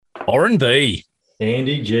R&B.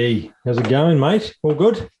 Andy G. How's it going, mate? All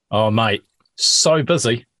good? Oh, mate, so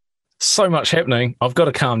busy. So much happening. I've got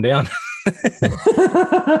to calm down.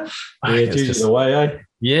 Yeah, it's just the way, eh?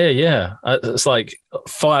 Yeah. It's like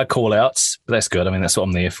fire call-outs. But that's good. I mean, that's what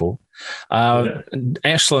I'm there for.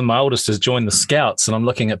 Ashlyn, my oldest, has joined the Scouts, and I'm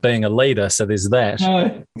looking at being a leader, so there's that.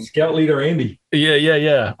 Oh, Scout leader Andy.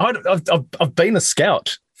 Yeah. I've been a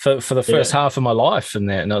Scout for the first half of my life and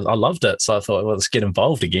that, and I loved it. So I thought, well, let's get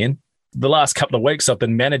involved again. The last couple of weeks, I've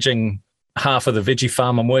been managing half of the veggie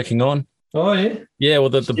farm I'm working on. Oh, yeah? Yeah, well,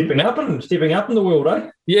 stepping up in the world, eh?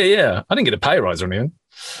 Yeah. I didn't get a pay rise or anything.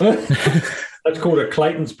 That's called a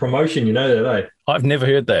Clayton's promotion, you know that, eh? I've never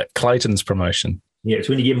heard that. Clayton's promotion. Yeah, it's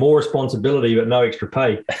when you get more responsibility but no extra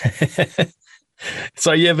pay.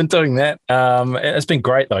 So, yeah, I've been doing that. It's been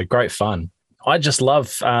great, though. Great fun. I just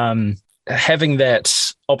love having that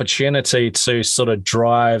opportunity to sort of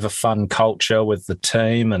drive a fun culture with the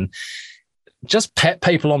team and just pat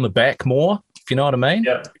people on the back more, if you know what I mean.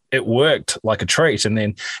 Yeah. It worked like a treat. And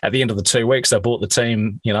then at the end of the 2 weeks, I bought the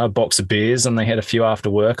team, a box of beers, and they had a few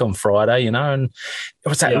after work on Friday, and it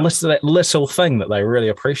was that little thing that they really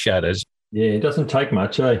appreciated. Yeah, it doesn't take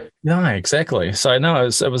much, eh? No, exactly. So, no,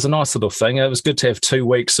 it was a nice little thing. It was good to have 2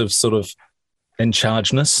 weeks of sort of in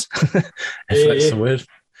chargeness, if that's the word.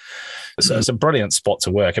 So it's a brilliant spot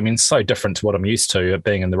to work. I mean, so different to what I'm used to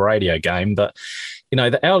being in the radio game, but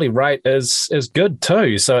the hourly rate is good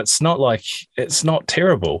too. So it's not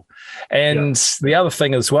terrible. And the other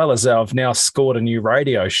thing as well is that I've now scored a new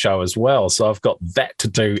radio show as well. So I've got that to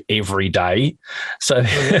do every day. So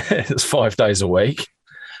it's 5 days a week.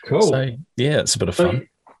 Cool. So yeah, it's a bit of fun.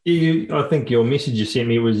 I think your message you sent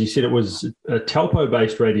me you said it was a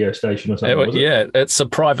Taupo-based radio station or something, it's a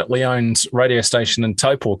privately owned radio station in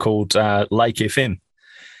Taupo called Lake FM.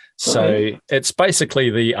 So it's basically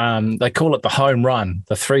they call it the home run,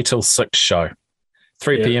 the 3 till 6 show,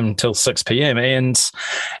 3 p.m. till 6 p.m. And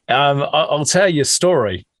I'll tell you a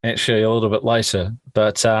story actually a little bit later.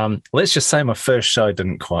 But let's just say my first show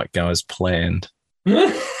didn't quite go as planned.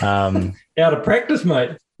 Out of practice,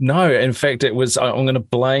 mate. No, in fact, it was. I'm going to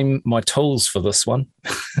blame my tools for this one.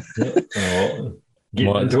 Getting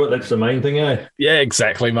into it, that's the main thing, eh? Yeah,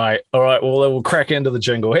 exactly, mate. All right, well, we'll crack into the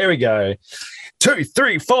jingle. Here we go. 2,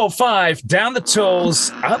 3, 4, 5, down the tools,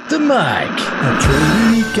 up the mic. A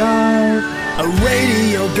tradie guy, a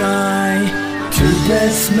radio guy, 2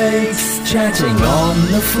 best mates chatting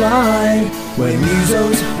on the fly. We're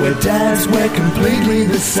musos, we're dads, we're completely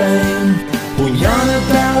the same. We'll yarn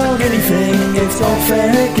about anything, it's all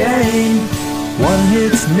fair game. One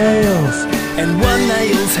hits nails, and one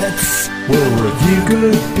nails hits. We'll review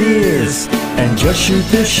good beers, and just shoot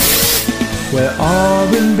the shit. We're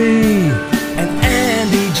R&B, and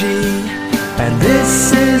Andy G. And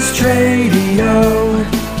this is TRADIO.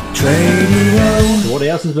 What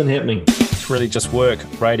else has been happening? It's really just work,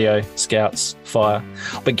 radio, Scouts, fire.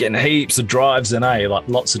 I've been getting heaps of drives in, like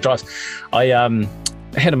lots of drives. I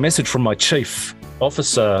had a message from my chief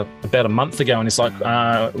officer about a month ago, and he's like,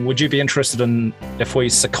 would you be interested in if we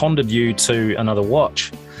seconded you to another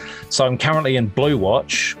watch? So I'm currently in Blue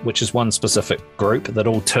Watch, which is one specific group that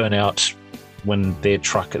all turn out when their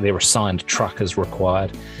assigned truck is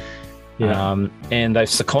required. Yeah. And they've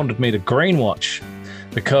seconded me to Green Watch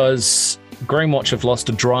because Green Watch have lost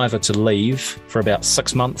a driver to leave for about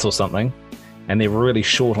 6 months or something, and they're really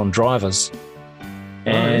short on drivers.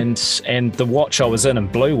 And the watch I was in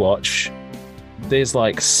Blue Watch, there's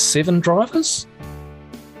like 7 drivers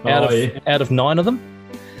out of 9 of them.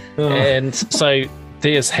 And so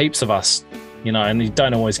there's heaps of us, and you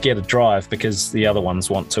don't always get a drive because the other ones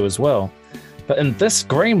want to as well. But in this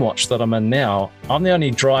Green Watch that I'm in now, I'm the only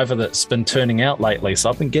driver that's been turning out lately. So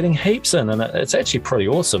I've been getting heaps in, and it's actually pretty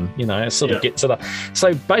awesome. It sort of gets to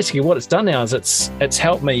So basically what it's done now is it's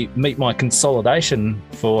helped me meet my consolidation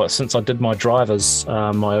since I did my drivers,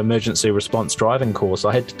 my emergency response driving course.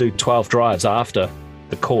 I had to do 12 drives after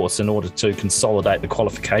the course in order to consolidate the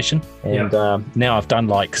qualification. And now I've done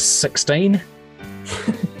like 16.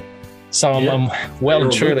 So I'm well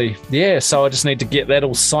and truly, so I just need to get that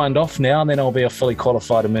all signed off now, and then I'll be a fully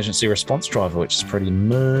qualified emergency response driver, which is pretty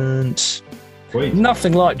mint. Sweet.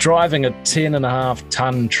 Nothing like driving a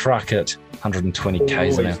 10.5-ton truck at 120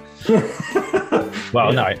 k's an hour.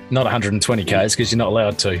 Well, no, not 120 k's because you're not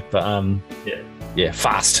allowed to, but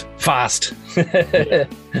fast. Yeah,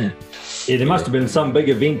 there must have been some big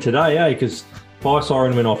event today, eh? Because fire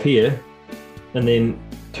siren went off here, and then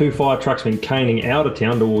 2 fire trucks went caning out of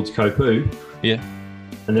town towards Kopu. Yeah.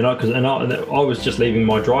 And then I was just leaving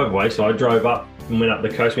my driveway, so I drove up and went up the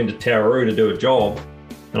coast, went to Tauroo to do a job.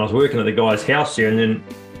 And I was working at the guy's house there, and then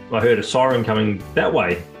I heard a siren coming that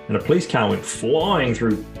way. and a police car went flying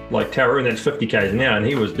through like Tararoo, and that's 50 k's an hour, and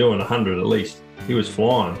he was doing 100 at least. He was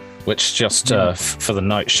flying. Which just for the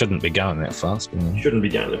note shouldn't be going that fast. Shouldn't be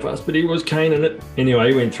going that fast, but he was caning it. Anyway,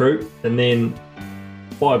 he went through, and then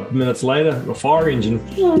 5 minutes later, a fire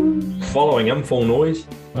engine following him, full noise.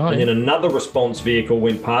 And then another response vehicle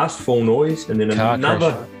went past, full noise, and then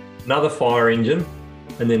another fire engine,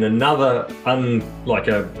 and then another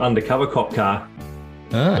undercover cop car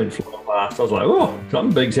went flying past. I was like, oh,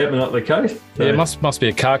 something big's happening up the coast. So, yeah, it must be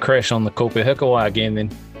a car crash on the Kupe again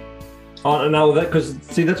then. I don't know that, because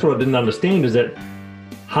see, that's what I didn't understand, is that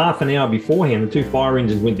half an hour beforehand, the two fire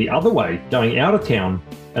engines went the other way, going out of town,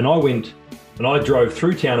 and I drove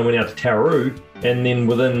through town and went out to Tararoo, and then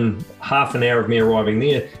within half an hour of me arriving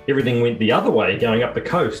there, everything went the other way, going up the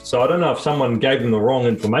coast. So I don't know if someone gave them the wrong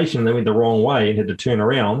information and they went the wrong way and had to turn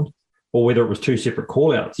around, or whether it was two separate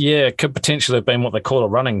call-outs. Yeah, it could potentially have been what they call a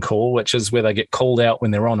running call, which is where they get called out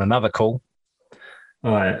when they're on another call.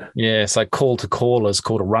 Oh, yeah. Yeah, so call to call is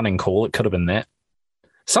called a running call. It could have been that.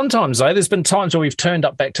 Sometimes, though, there's been times where we've turned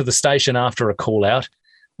up back to the station after a call-out.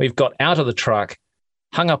 We've got out of the truck,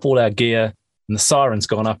 hung up all our gear, and the siren's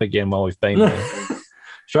gone up again while we've been there.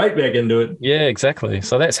 Straight back into it. Yeah, exactly.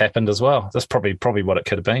 So that's happened as well. That's probably what it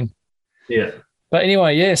could have been. Yeah. But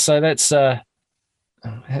anyway, yeah, so that's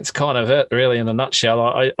kind of it, really, in a nutshell.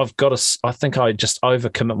 I think I just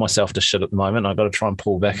overcommit myself to shit at the moment. I've got to try and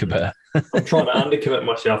pull back a bit. I'm trying to undercommit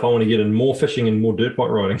myself. I want to get in more fishing and more dirt bike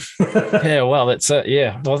riding. Yeah, well, that's it.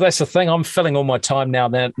 Yeah. Well, that's the thing. I'm filling all my time now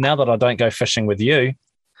that I don't go fishing with you.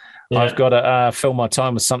 Yeah. I've got to fill my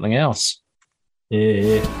time with something else.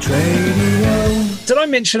 Yeah. TRADIO. Did I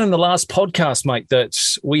mention in the last podcast, mate, that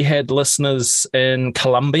we had listeners in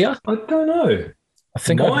Colombia? I don't know. I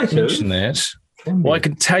think I mentioned that. Well, I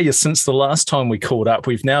can tell you, since the last time we called up,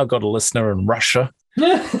 we've now got a listener in Russia.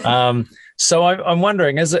 So I'm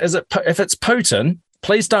wondering, if it's Putin,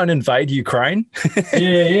 please don't invade Ukraine.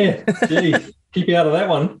 Yeah. Gee, keep you out of that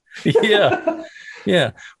one.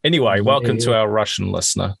 Yeah. Anyway, welcome to our Russian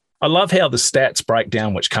listener. I love how the stats break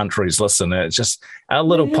down which countries listen. It's just our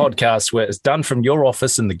little podcast where it's done from your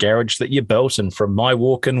office in the garage that you built, and from my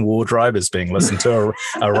walk-in wardrobe is being listened to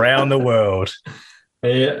around the world.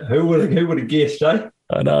 Yeah, who would have guessed, eh?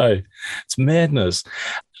 I know. It's madness.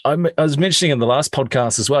 I was mentioning in the last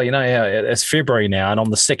podcast as well, you know, how it's February now, and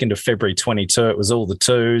on the 2nd of February 22, it was all the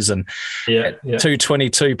twos, and at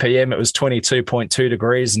 2:22 p.m. it was 22.2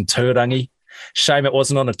 degrees in Turangi. Shame it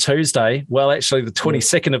wasn't on a Tuesday. Well, actually, the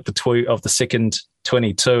 22nd of the second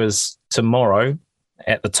 22 is tomorrow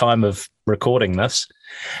at the time of recording this,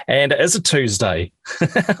 and it is a Tuesday.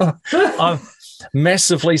 I'm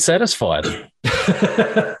massively satisfied.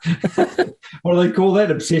 What do they call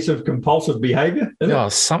that? Obsessive compulsive behaviour? Oh,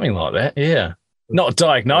 something like that, yeah. Not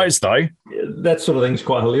diagnosed, though. That sort of thing's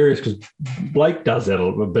quite hilarious, because Blake does that a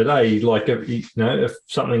little bit, eh? Like, if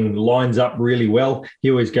something lines up really well,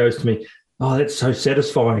 he always goes to me, oh, that's so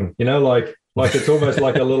satisfying. You know, like it's almost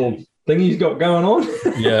like a little thing he's got going on.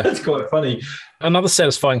 Yeah. That's quite funny. Another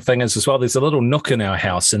satisfying thing is as well, there's a little nook in our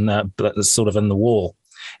house that's sort of in the wall,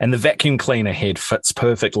 and the vacuum cleaner head fits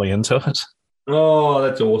perfectly into it. Oh,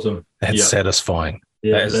 that's awesome. That's satisfying.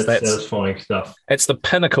 Yeah, that's satisfying stuff. It's the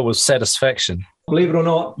pinnacle of satisfaction. Believe it or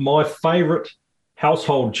not, my favourite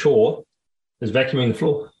household chore is vacuuming the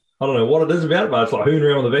floor. I don't know what it is about it, but it's like hoovering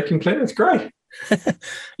around with a vacuum cleaner. It's great.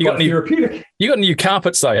 You got therapeutic. You got new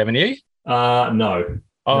carpets though, haven't you? No.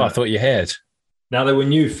 Oh, no. I thought you had. No, they were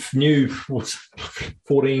new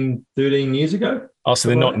 14, 13 years ago. Oh, so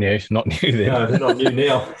they're not new then. No, they're not new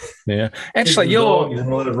now. Yeah. Actually,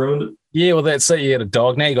 might have ruined it. Yeah, well, that's it. You had a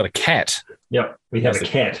dog. Now you got a cat. Yep, we have a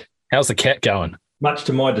cat. How's the cat going? Much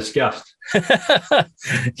to my disgust.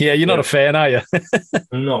 Yeah, you're not a fan, are you?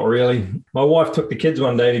 Not really. My wife took the kids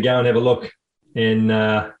one day to go and have a look,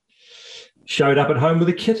 and showed up at home with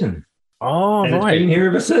a kitten. Oh, and right. It's been here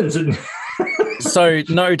ever since. So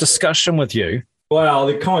no discussion with you? Well,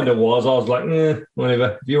 it kind of was. I was like,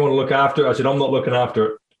 whatever. If you want to look after it, I said, I'm not looking after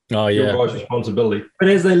it. Oh, yeah. Your guys' responsibility. But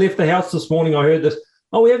as they left the house this morning, I heard this,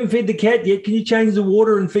 oh, we haven't fed the cat yet. Can you change the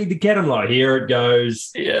water and feed the cat? I'm like, here it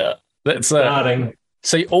goes. Yeah, that's starting.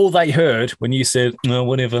 See, all they heard when you said, no,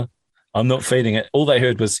 whatever, I'm not feeding it, all they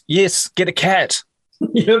heard was, yes, get a cat.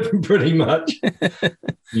 Yep, pretty much.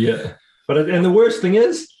 Yeah. And the worst thing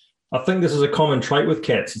is, I think this is a common trait with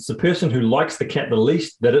cats. It's the person who likes the cat the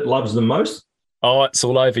least that it loves the most. Oh, it's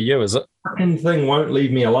all over you, is it? Fucking thing won't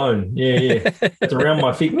leave me alone. Yeah. It's around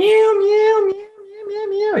my feet. Meow, meow, meow, meow, meow,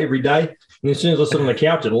 meow every day. And as soon as I sit on the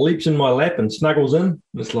couch, it leaps in my lap and snuggles in.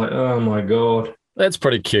 It's like, oh, my God. That's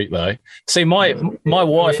pretty cute, though. See, my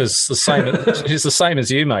wife is the same. She's the same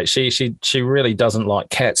as you, mate. She really doesn't like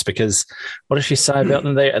cats because what does she say about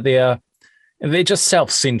them? They're just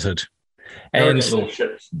self-centered, and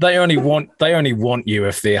they only want you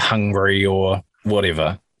if they're hungry or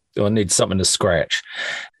whatever, or need something to scratch.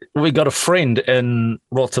 We got a friend in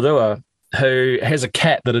Rotorua who has a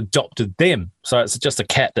cat that adopted them. So it's just a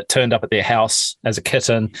cat that turned up at their house as a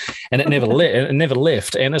kitten, and it never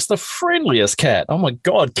left. And it's the friendliest cat. Oh my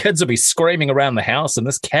God, kids would be screaming around the house, and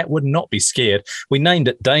this cat would not be scared. We named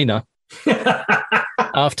it Dana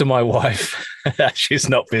after my wife. She's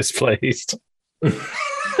not best pleased.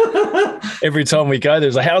 Every time we go,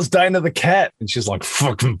 there's a how's Dana the cat? And she's like,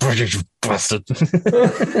 fucking British bastard.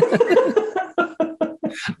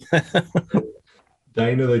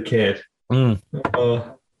 Dana the cat.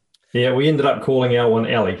 Yeah, we ended up calling our one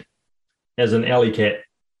Ellie, as an alley cat.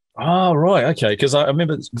 Oh, right. Okay. Because I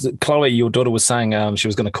remember Chloe, your daughter, was saying she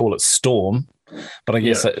was going to call it Storm, but I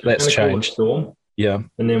guess that's changed. Storm. Yeah.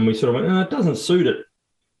 And then we sort of went, it doesn't suit it.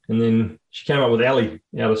 And then she came up with Ellie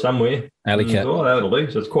out of somewhere. Alley cat. Oh, that'll do.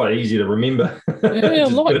 So it's quite easy to remember. Yeah, I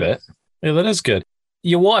like that. Yeah, that is good.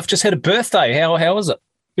 Your wife just had a birthday. How was it?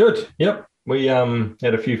 Good. Yep. We had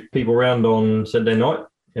a few people around on Saturday night.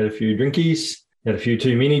 Had a few drinkies. Had a few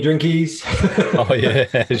too many drinkies. Oh, yeah,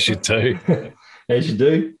 as you do. As you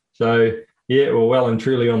do. So, yeah, we're well and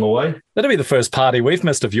truly on the way. That'll be the first party we've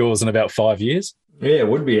missed of yours in about 5 years. Yeah, it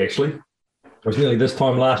would be, actually. It was nearly this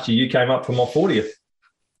time last year you came up for my 40th.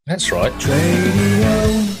 That's right.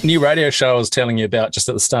 New radio show I was telling you about just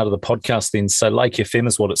at the start of the podcast then. So Lake FM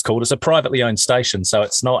is what it's called. It's a privately owned station, so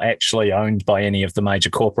it's not actually owned by any of the major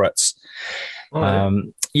corporates. Oh,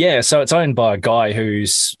 yeah, so it's owned by a guy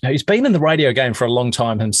who's been in the radio game for a long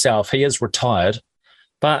time himself. He is retired,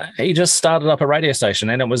 but he just started up a radio station,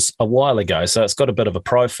 and it was a while ago, so it's got a bit of a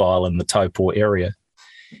profile in the Taupō area.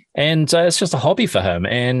 And it's just a hobby for him,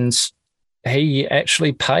 and he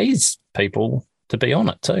actually pays people to be on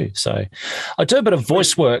it too. So I do a bit of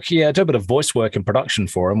voice work. Yeah, I do a bit of voice work and production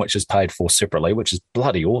for him, which is paid for separately, which is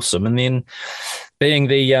bloody awesome. And then being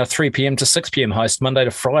the 3 p.m. to 6 p.m. host Monday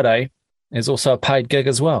to Friday is also a paid gig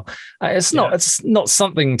as well. It's not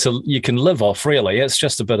something you can live off, really. It's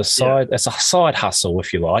just a bit of it's a side hustle,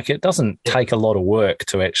 if you like. It doesn't take a lot of work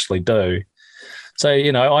to actually do. So,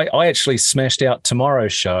 I actually smashed out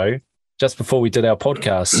tomorrow's show just before we did our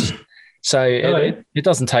podcast. So it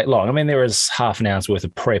doesn't take long. I mean, there is half an hour's worth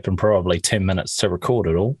of prep and probably 10 minutes to record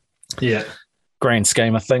it all. Yeah. Grand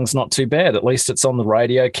scheme of things, not too bad. At least it's on the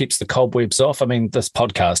radio, keeps the cobwebs off. I mean, this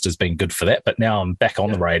podcast has been good for that, but now I'm back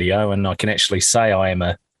on the radio and I can actually say I am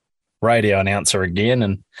a radio announcer again.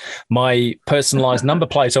 And my personalised number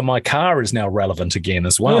plate on my car is now relevant again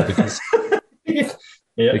as well because...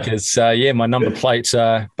 my number plate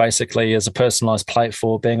basically is a personalised plate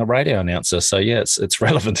for being a radio announcer. So, yeah, it's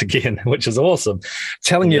relevant again, which is awesome.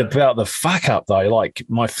 Telling you about the fuck up, though, like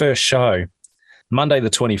my first show, Monday the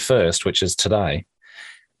 21st, which is today,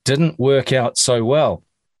 didn't work out so well.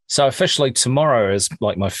 So officially tomorrow is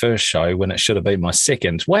like my first show when it should have been my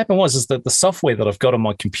second. What happened is that the software that I've got on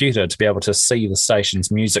my computer to be able to see the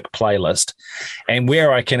station's music playlist and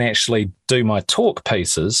where I can actually do my talk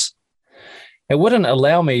pieces, it wouldn't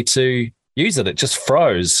allow me to use it. It just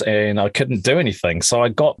froze and I couldn't do anything. So I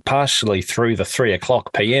got partially through the 3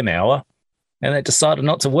 o'clock PM hour and it decided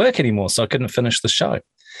not to work anymore. So I couldn't finish the show.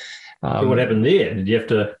 So what happened there? Did you have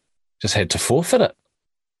to... Just had to forfeit it.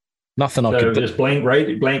 Nothing I could do. Just blank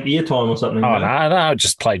ear time or something? Oh, no, I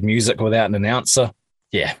just played music without an announcer.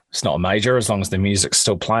 Yeah, it's not a major as long as the music's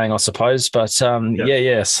still playing, I suppose. But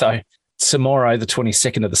yeah. So tomorrow, the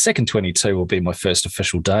 22nd of the second 22 will be my first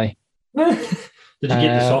official day. Did you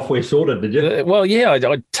get the software sorted, did you? Well, yeah,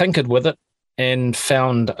 I tinkered with it and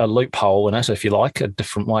found a loophole in it, if you like, a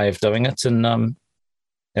different way of doing it, and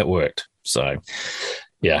it worked. So,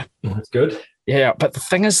 yeah. That's good. Yeah, but the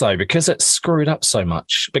thing is, though, because it's screwed up so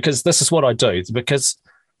much, because this is what I do, because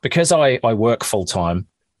I work full-time,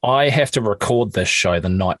 I have to record this show the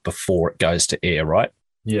night before it goes to air, right?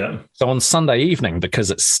 Yeah. So on Sunday evening,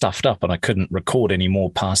 because it's stuffed up and I couldn't record any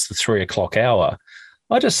more past the 3 o'clock hour,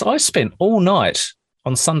 I spent all night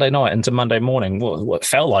on Sunday night into Monday morning, what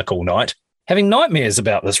felt like all night, having nightmares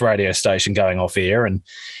about this radio station going off air and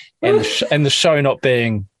the show not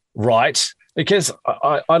being right, because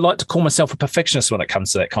I like to call myself a perfectionist when it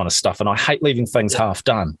comes to that kind of stuff, and I hate leaving things half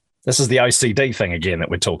done. This is the OCD thing again that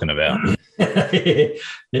we're talking about.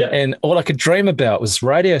 Yeah. And all I could dream about was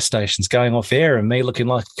radio stations going off air and me looking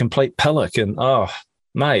like a complete pillock. And, oh,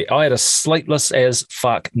 mate, I had a sleepless as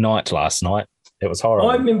fuck night last night. It was horrible.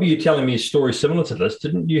 I remember you telling me a story similar to this.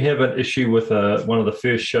 Didn't you have an issue with one of the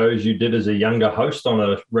first shows you did as a younger host on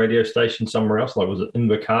a radio station somewhere else? Like, was it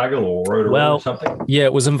Invercargill or Rotorua or something? Yeah,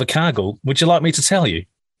 it was Invercargill. Would you like me to tell you?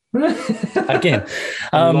 Again.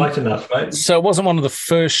 Enlighten us, mate. So it wasn't one of the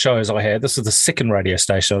first shows I had. This was the second radio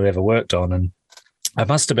station I'd ever worked on. And I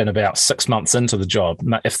must have been about 6 months into the job,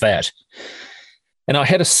 if that. And I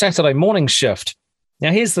had a Saturday morning shift.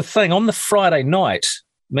 Now, here's the thing. On the Friday night,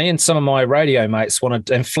 me and some of my radio mates and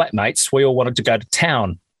flatmates, we all wanted to go to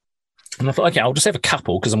town. And I thought, okay, I'll just have a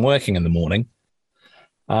couple because I'm working in the morning.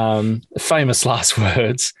 Famous last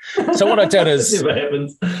words. So what I did is,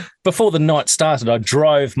 before the night started, I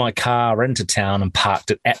drove my car into town and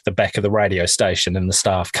parked it at the back of the radio station in the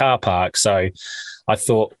staff car park. So I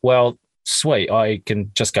thought, well, sweet, I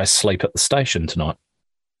can just go sleep at the station tonight.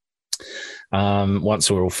 Once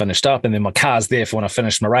we're all finished up, and then my car's there for when I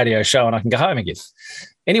finish my radio show and I can go home again.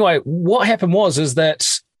 Anyway, what happened is that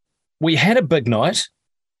we had a big night.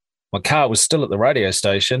 My car was still at the radio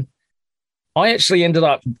station. I actually ended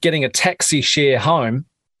up getting a taxi share home,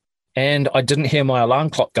 and I didn't hear my alarm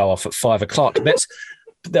clock go off at 5 o'clock. That's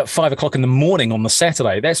at 5 o'clock in the morning on the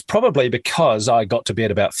Saturday. That's probably because I got to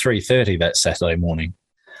bed about 3:30 that Saturday morning.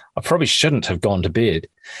 I probably shouldn't have gone to bed.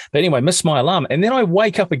 But anyway, missed my alarm. And then I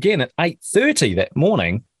wake up again at 8:30 that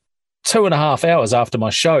morning, 2.5 hours after my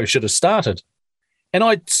show should have started. And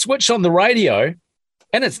I switch on the radio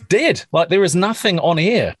and it's dead. Like, there is nothing on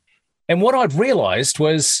air. And what I'd realized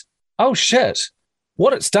was, oh shit,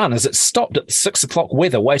 what it's done is it stopped at the 6 o'clock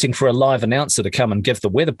weather waiting for a live announcer to come and give the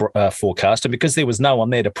weather forecast. And because there was no one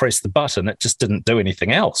there to press the button, it just didn't do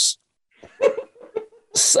anything else.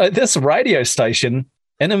 So this radio station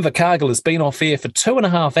in Invercargill has been off air for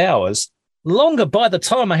 2.5 hours, longer by the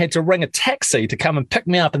time I had to ring a taxi to come and pick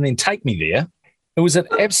me up and then take me there. It was an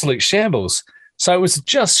absolute shambles. So it was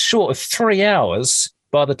just short of 3 hours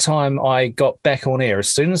by the time I got back on air.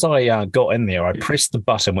 As soon as I got in there, I pressed the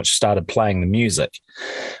button which started playing the music.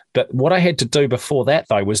 But what I had to do before that,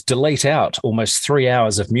 though, was delete out almost 3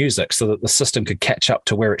 hours of music so that the system could catch up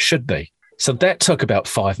to where it should be. So that took about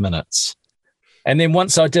 5 minutes. And then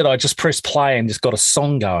once I did, I just pressed play and just got a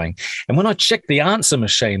song going. And when I checked the answer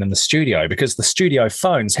machine in the studio, because the studio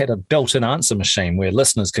phones had a built-in answer machine where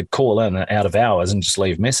listeners could call in out of hours and just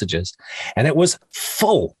leave messages. And it was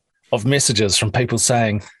full of messages from people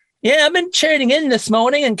saying, yeah, I've been tuning in this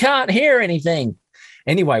morning and can't hear anything.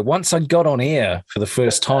 Anyway, once I got on air for the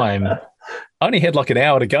first time, I only had like an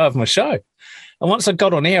hour to go of my show. And once I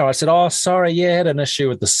got on air, I said, oh, sorry, yeah, I had an issue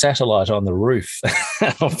with the satellite on the roof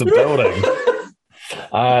of the building.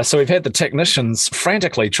 So we've had the technicians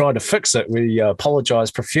frantically trying to fix it. We apologise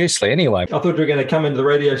profusely anyway. I thought you were going to come into the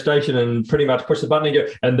radio station and pretty much push the button and go,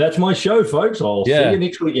 and that's my show, folks. I'll see you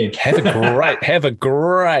next weekend. Have a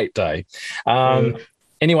great day.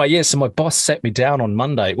 Anyway, so my boss sat me down on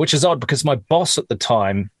Monday, which is odd because my boss at the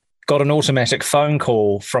time got an automatic phone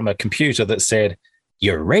call from a computer that said,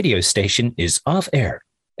 your radio station is off air.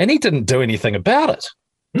 And he didn't do anything about it.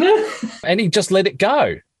 And he just let it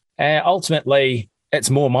go. Ultimately, it's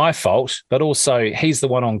more my fault, but also he's the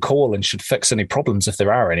one on call and should fix any problems if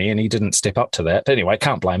there are any, and he didn't step up to that. But anyway,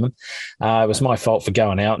 can't blame him. It was my fault for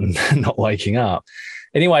going out and not waking up.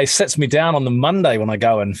 Anyway, sits me down on the Monday when I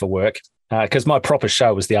go in for work, because my proper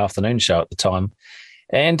show was the afternoon show at the time.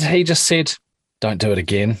 And he just said, don't do it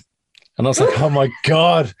again. And I was like, oh, my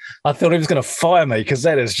God. I thought he was going to fire me because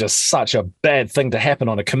that is just such a bad thing to happen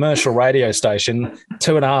on a commercial radio station,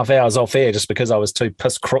 2.5 hours off air just because I was too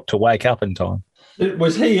piss crook to wake up in time.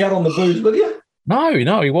 Was he out on the booze with you?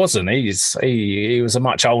 No, he wasn't. He was a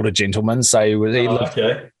much older gentleman, so he lived,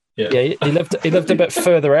 okay. Yeah, he lived a bit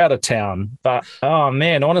further out of town. But, oh,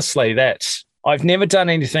 man, honestly, I've never done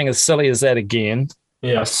anything as silly as that again.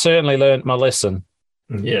 Yeah. I certainly learned my lesson.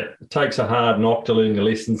 Yeah, it takes a hard knock to learn your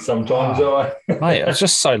lessons sometimes. Mate, I was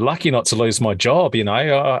just so lucky not to lose my job. You know,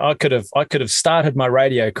 I could have started my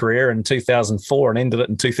radio career in 2004 and ended it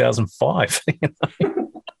in 2005. You know?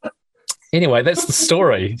 Anyway, that's the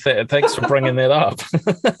story. Thanks for bringing that up.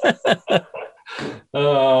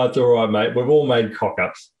 Oh, it's all right, mate. We've all made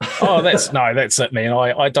cock-ups. That's it, man.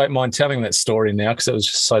 I don't mind telling that story now because it was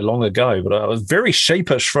just so long ago, but I was very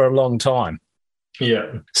sheepish for a long time.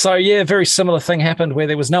 Yeah. So, yeah, very similar thing happened where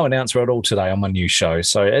there was no announcer at all today on my new show.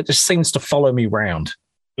 So it just seems to follow me round.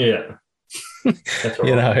 Yeah. That's all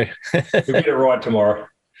you right. know. You'll get it right tomorrow.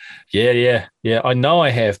 Yeah. I know I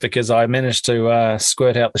have because I managed to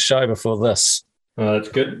squirt out the show before this. That's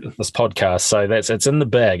good. This podcast. So it's in the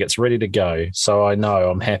bag. It's ready to go. So I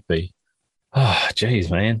know I'm happy. Oh,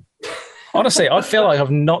 geez, man. Honestly, I feel like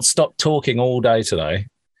I've not stopped talking all day today.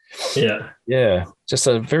 Yeah. Yeah. just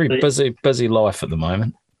a very busy life at the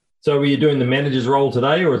moment. So were you doing the manager's role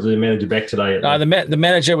today, or is the manager back today? No, the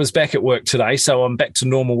manager was back at work today, so I'm back to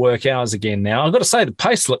normal work hours again now. I've got to say the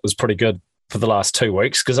pay slip was pretty good for the last 2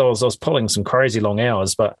 weeks because I was pulling some crazy long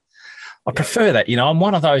hours, but I prefer that. I'm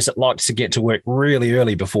one of those that likes to get to work really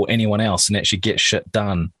early before anyone else and actually get shit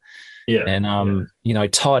done. Yeah. And,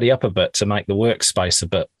 tidy up a bit to make the workspace a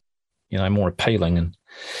bit, more appealing. And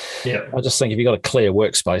I just think if you've got a clear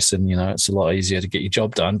workspace, then, it's a lot easier to get your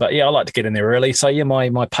job done. But, I like to get in there early. So,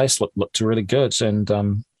 my pay slip looked really good and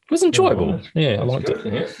it was enjoyable. I liked it.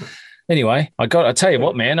 Yeah. Anyway, I tell you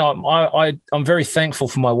what, man, I'm very thankful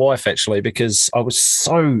for my wife, actually, because I was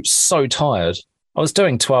so tired. I was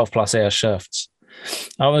doing 12-plus hour shifts.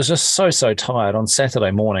 I was just so tired. On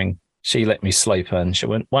Saturday morning, she let me sleep in.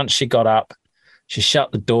 Once she got up, she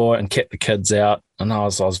shut the door and kept the kids out, and I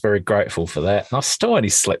was very grateful for that. And I still only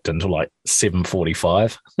slept until like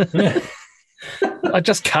 7:45. I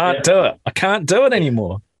just can't do it. I can't do it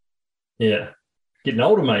anymore. Yeah. Getting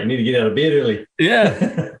older, mate. You need to get out of bed early.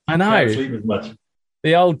 Yeah, I know. Can't sleep as much.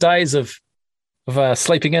 The old days of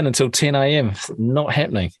sleeping in until 10 a.m. not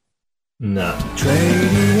happening. No.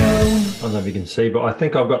 I don't know if you can see, but I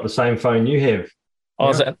think I've got the same phone you have. I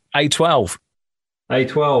was at A12.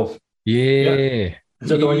 A12. Yeah. Is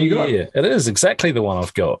that the one you got? Yeah, it is exactly the one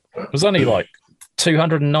I've got. It was only like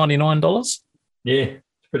 $299. Yeah, it's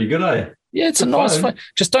pretty good, eh? Yeah, it's a nice phone.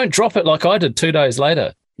 Just don't drop it like I did 2 days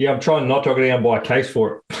later. Yeah, I'm trying not to go down and buy a case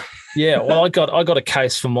for it. Yeah, well, I got a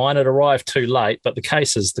case for mine. It arrived too late, but the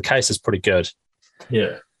case is pretty good.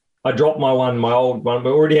 Yeah. I dropped my old one.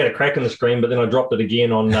 We already had a crack in the screen, but then I dropped it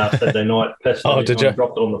again on Saturday night. Did you? I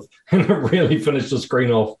dropped it and it really finished the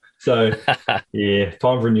screen off. So, yeah,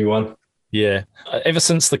 time for a new one. Yeah. Ever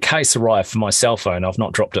since the case arrived for my cell phone, I've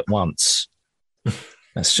not dropped it once.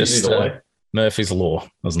 That's just Murphy's Law,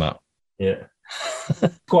 isn't it? Yeah.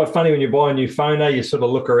 Quite funny when you buy a new phone, you sort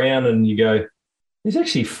of look around and you go, there's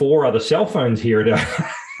actually 4 other cell phones here.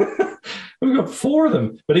 We've got 4 of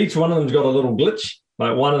them, but each one of them's got a little glitch.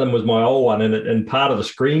 Like one of them was my old one, and part of the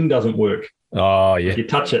screen doesn't work. Oh, yeah. You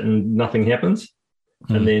touch it and nothing happens.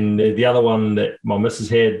 And then the other one that my missus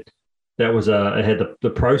had, that was it had the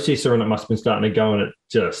processor, and it must have been starting to go, and it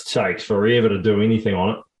just takes forever to do anything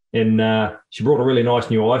on it. And she brought a really nice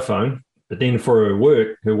new iPhone, but then for her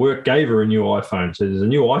work gave her a new iPhone. So there's a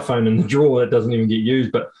new iPhone in the drawer that doesn't even get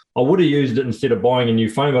used. But I would have used it instead of buying a new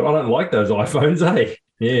phone, but I don't like those iPhones, eh?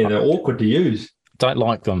 Yeah, they're awkward to use. Don't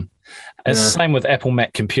like them. It's the same with Apple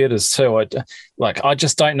Mac computers too. I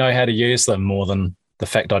just don't know how to use them more than the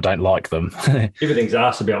fact I don't like them. Everything's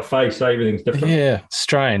asked about face, so everything's different. Yeah,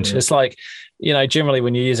 strange. Yeah. It's like, generally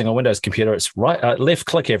when you're using a Windows computer, it's right left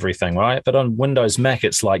click everything, right? But on Windows Mac,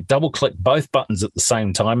 it's like double click both buttons at the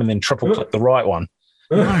same time and then triple click the right one.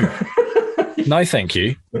 No. No, thank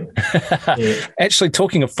you. Yeah. Actually,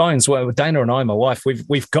 talking of phones, well, Dana and I, my wife,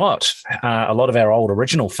 we've got a lot of our old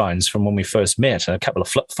original phones from when we first met, a couple of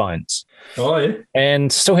flip phones. Oh, yeah.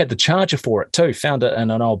 And still had the charger for it too. Found it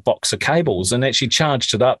in an old box of cables and actually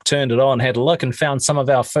charged it up, turned it on, had a look and found some of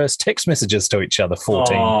our first text messages to each other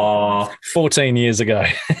 14 years ago.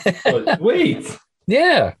 Oh, sweet.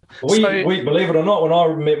 Yeah. We, believe it or not, when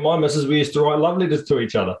I met my missus, we used to write love letters to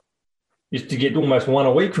each other. Used to get almost one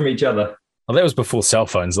a week from each other. Well, that was before cell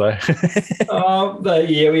phones, though.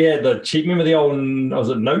 We had the cheap. Remember the old, was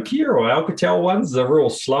it Nokia or Alcatel ones? They're real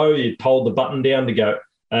slow. You hold the button down to go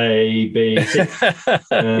A, B, C.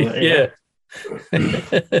 Yeah.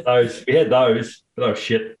 We had those. But oh,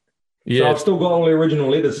 shit. Yeah. So I've still got all the original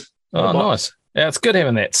letters. Oh, nice. Yeah, it's good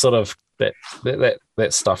having that sort of that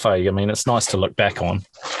stuff. I mean, it's nice to look back on.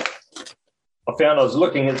 I was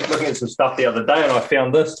looking at some stuff the other day, and I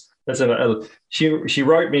found this. She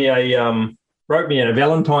wrote me a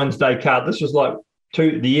Valentine's Day card. This was like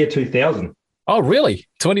the year 2000. Oh, really?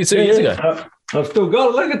 22 years ago? I've still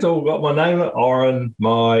got it. Look, it's all got my name, Oren,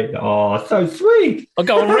 so sweet. I'll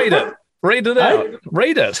go and read it. Read it out.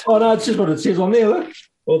 Read it. Oh, no, it's just what it says on there. Look,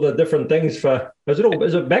 all the different things for. Is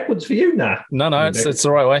it backwards for you? Nah. No, it's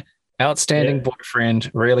the right way. Outstanding boyfriend,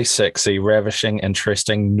 really sexy, ravishing,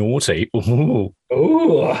 interesting, naughty. Ooh.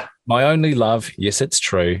 Ooh. My only love, yes, it's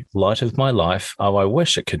true. Light of my life. Oh, I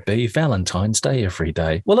wish it could be Valentine's Day every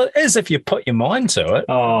day. Well, it is if you put your mind to it.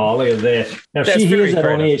 Oh, look at that. Now, if she hears that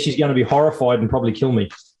on air, she's going to be horrified and probably kill me.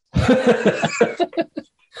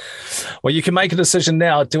 Well, you can make a decision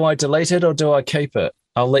now. Do I delete it or do I keep it?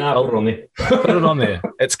 I'll put it on there. Put it on there.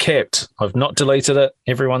 It's kept. I've not deleted it.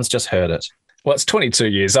 Everyone's just heard it. Well, it's 22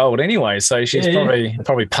 years old anyway, so she's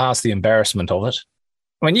probably past the embarrassment of it.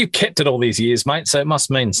 I mean, you kept it all these years, mate, so it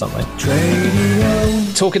must mean something.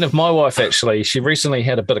 TRADIO. Talking of my wife, actually, she recently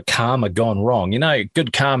had a bit of karma gone wrong. You know,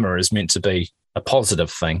 good karma is meant to be a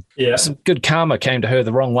positive thing. Yeah. Some good karma came to her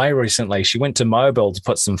the wrong way recently. She went to Mobil to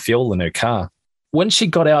put some fuel in her car. When she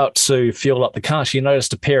got out to fuel up the car, she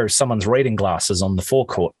noticed a pair of someone's reading glasses on the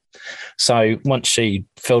forecourt. So once she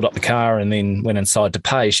filled up the car and then went inside to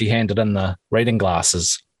pay, she handed in the reading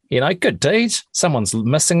glasses. You know, good deed. Someone's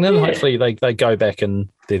missing them. Yeah. Hopefully they go back and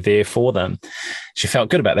they're there for them. She felt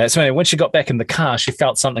good about that. So anyway, when she got back in the car, she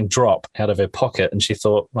felt something drop out of her pocket and she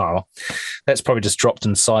thought, oh, that's probably just dropped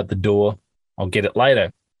inside the door. I'll get it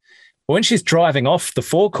later. When she's driving off the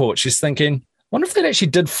forecourt, she's thinking, wonder if that actually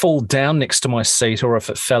did fall down next to my seat or if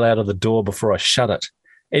it fell out of the door before I shut it.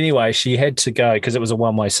 Anyway, she had to go, because it was a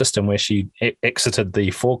one-way system where she exited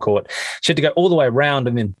the forecourt. She had to go all the way around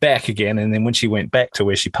and then back again. And then when she went back to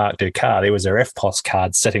where she parked her car, there was her FPOS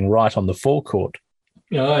card sitting right on the forecourt.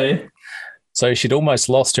 Oh, yeah. So she'd almost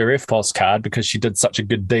lost her FPOS card because she did such a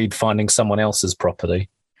good deed finding someone else's property.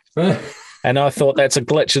 And I thought, that's a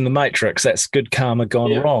glitch in the matrix. That's good karma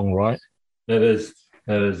gone wrong, right? It is.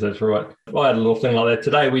 That's right. I had a little thing like that.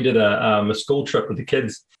 Today we did a school trip with the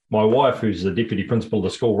kids. My wife, who's the deputy principal of the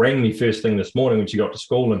school, rang me first thing this morning when she got to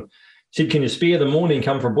school and said, can you spare the morning,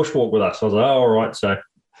 come for a bushwalk with us? I was like, oh, all right. So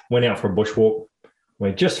went out for a bushwalk.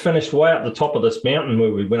 We just finished way up the top of this mountain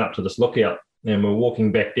where we went up to this lookout and we're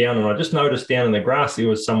walking back down. And I just noticed down in the grass there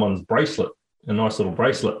was someone's bracelet, a nice little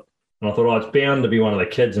bracelet. And I thought, oh, it's bound to be one of the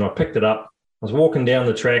kids. And I picked it up. I was walking down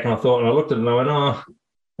the track and I thought, and I looked at it and I went, oh,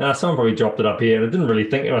 no, someone probably dropped it up here. And I didn't really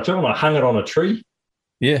think much of it. I hung it on a tree.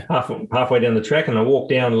 Yeah. Halfway down the track, and I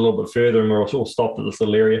walked down a little bit further and we were all stopped at this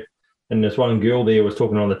little area. And this one girl there was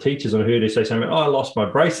talking to one of the teachers and I heard her say something, oh, I lost my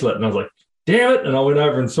bracelet. And I was like, damn it. And I went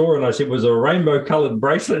over and saw her and I said, was it a rainbow coloured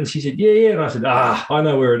bracelet? And she said, yeah. And I said, I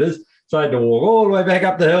know where it is. So I had to walk all the way back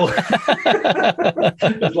up the hill.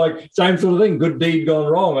 It's like same sort of thing. Good deed gone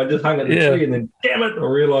wrong. I just hung it in the tree and then, damn it, I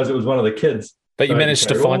realised it was one of the kids. But you managed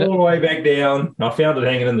to find it? All the way back down. I found it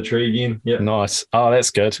hanging in the tree again. Yeah. Nice. Oh, that's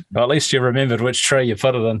good. Well, at least you remembered which tree you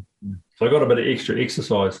put it in. So I got a bit of extra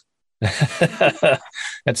exercise.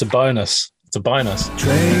 It's a bonus. It's a bonus.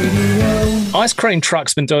 TRADIO. Ice cream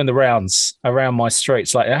truck's been doing the rounds around my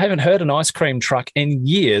streets. Like, I haven't heard an ice cream truck in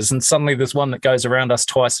years, and suddenly there's one that goes around us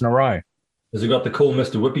twice in a row. Has it got the cool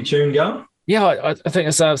Mr. Whippy tune going? Yeah, I think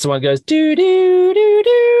it's someone goes do do do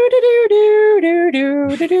do do do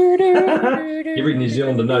do do do do. Every New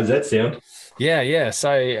Zealander knows that sound. Yeah.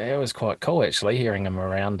 So it was quite cool actually hearing them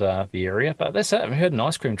around the area. But that's it. I haven't heard an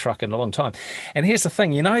ice cream truck in a long time. And here's the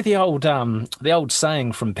thing, you know the old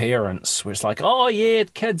saying from parents where it's like, oh yeah,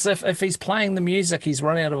 kids, if he's playing the music, he's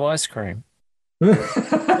run out of ice cream.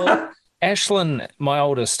 Well, Ashlyn, my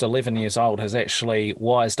oldest, 11 years old, has actually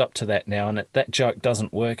wised up to that now, and that joke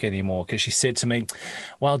doesn't work anymore because she said to me,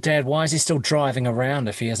 well, Dad, why is he still driving around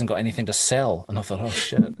if he hasn't got anything to sell? And I thought, oh,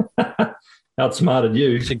 shit. Outsmarted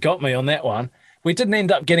you. She got me on that one. We didn't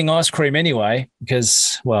end up getting ice cream anyway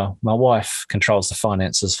because, well, my wife controls the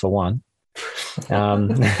finances for one. But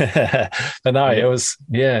no, it was,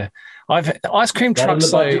 I've ice cream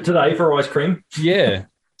trucks. Today for ice cream. Yeah.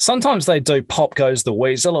 Sometimes they do Pop Goes the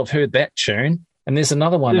Weasel. I've heard that tune. And there's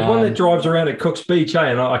another one. There's one that drives around at Cook's Beach,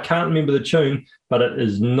 and I can't remember the tune, but it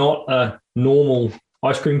is not a normal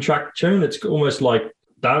ice cream truck tune. It's almost like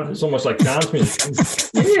dance music.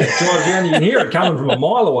 Yeah, it drives around. You can hear it coming from a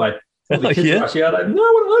mile away. All the kids rush out. No,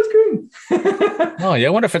 I want ice cream. Oh, yeah. I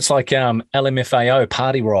wonder if it's like LMFAO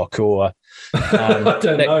Party Rock or I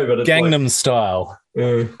don't know, but it's Gangnam like, Style.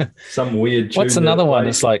 Some weird tune. What's another one?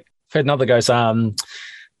 It's like, I've heard another goes, come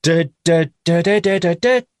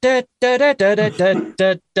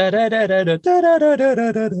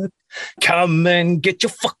and get your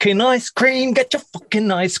fucking ice cream, get your fucking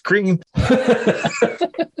ice cream.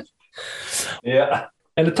 Yeah.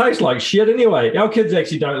 And it tastes like shit anyway. Our kids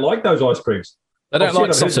actually don't like those ice creams. They don't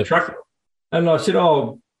like soft serve. And I said,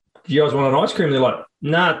 oh, do you guys want an ice cream? They're like,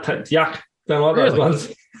 nah, it's yuck. Don't like those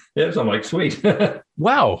ones. Yeah, so I'm like, sweet.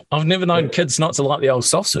 Wow. I've never known kids not to like the old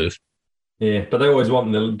soft serve. Yeah, but they always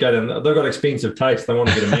want them to go down. They've got expensive taste. They want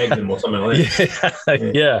to get a Magnum or something like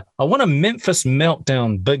that. Yeah. I want a Memphis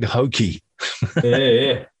Meltdown Big Hokey.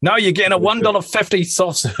 Yeah. No, you're getting a $1.50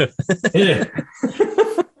 soft serve. Yeah.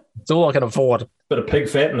 It's all I can afford. Bit of pig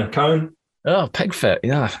fat in a cone. Oh, pig fat.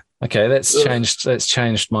 Yeah. Okay, that's changed. That's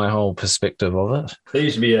changed my whole perspective of it. There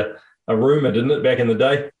used to be a rumor, didn't it, back in the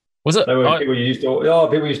day? Was it? People used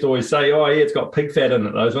to always say, oh, yeah, it's got pig fat in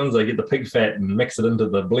it. Those ones, they get the pig fat and mix it into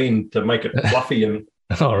the blend to make it fluffy. And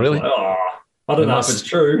oh, really? Like, I don't know if it's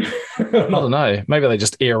true. I don't know. Maybe they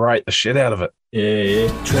just aerate the shit out of it. Yeah.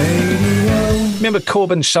 TRADIO. Remember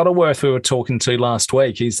Corbin Shuttleworth we were talking to last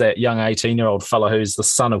week? He's that young 18-year-old fella who's the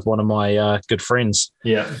son of one of my good friends.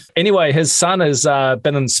 Yeah. Anyway, his son has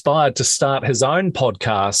been inspired to start his own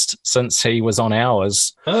podcast since he was on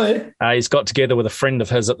ours. Oh, yeah. He's got together with a friend of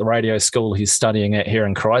his at the radio school he's studying at here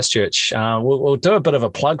in Christchurch. We'll do a bit of a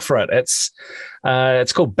plug for it. It's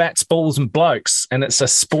called Bats, Balls and Blokes, and it's a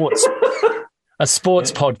sports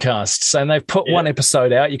podcast. And they've put one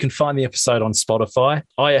episode out. You can find the episode on Spotify.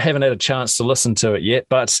 I haven't had a chance to listen to it yet,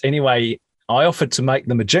 but anyway, I offered to make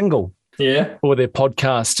them a jingle for their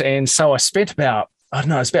podcast. And so I spent about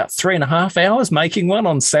 3.5 hours making one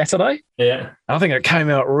on Saturday. Yeah. I think it came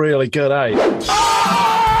out really good, eh?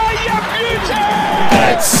 Oh, you beauty!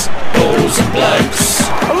 Bats, balls and blokes.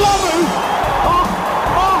 I love him!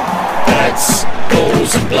 Bats,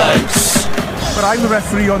 balls and blokes. But I'm the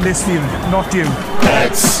referee on this field, not you.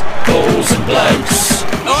 Bats, balls and blokes.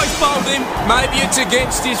 I found him. Maybe it's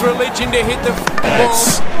against his religion to hit the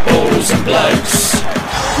Bats, ball. balls and blokes.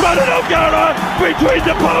 Run it up, Gara, between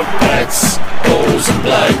the posts. Bats, balls and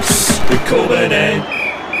blokes. With Corbin and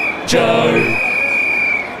Joe.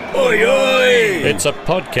 Oi, oi. It's a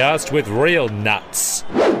podcast with real nuts.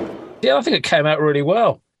 Yeah, I think it came out really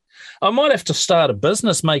well. I might have to start a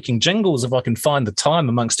business making jingles if I can find the time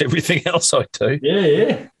amongst everything else I do.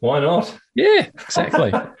 Yeah. Why not? Yeah,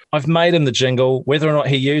 exactly. I've made him the jingle. Whether or not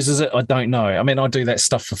he uses it, I don't know. I mean, I do that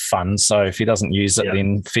stuff for fun. So if he doesn't use it,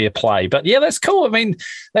 then fair play. But yeah, that's cool. I mean,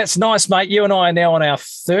 that's nice, mate. You and I are now on our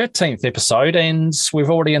 13th episode and we've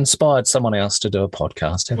already inspired someone else to do a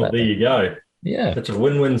podcast. Well, there you go. Yeah. It's a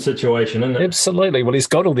win-win situation, isn't it? Absolutely. Well, he's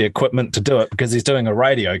got all the equipment to do it because he's doing a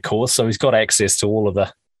radio course. So he's got access to all of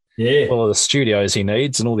the studios he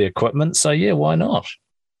needs and all the equipment. So yeah, why not?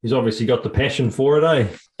 He's obviously got the passion for it, eh?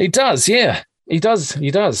 He does, yeah. He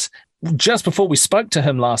does. Just before we spoke to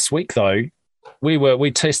him last week, though,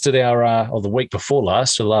 we tested the week before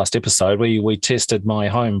last, or the last episode, we tested my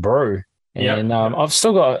home brew. And I've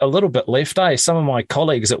still got a little bit left, eh? Some of my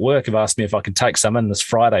colleagues at work have asked me if I could take some in this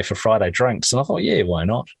Friday for Friday drinks. And I thought, yeah, why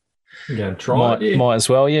not? You go and try it, yeah. Might as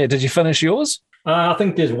well, yeah. Did you finish yours? I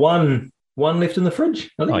think there's one left in the fridge.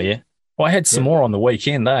 I think. Oh, yeah. Well, I had some more on the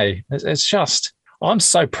weekend, eh? It's just, I'm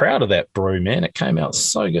so proud of that brew, man. It came out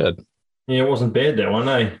so good. Yeah, it wasn't bad, that one,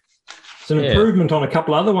 eh? It's an improvement on a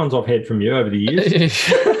couple other ones I've had from you over the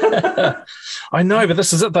years. I know, but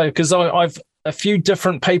this is it, though, because a few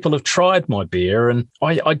different people have tried my beer, and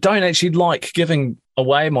I don't actually like giving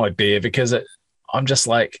away my beer because I'm just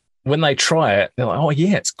like, when they try it, they're like, oh,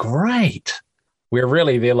 yeah, it's great. Where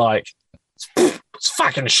really they're like, it's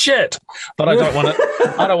fucking shit. But I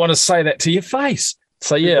don't want to say that to your face.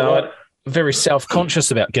 So, yeah, I'm very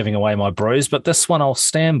self-conscious about giving away my brews, but this one I'll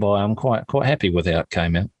stand by. I'm quite happy with how it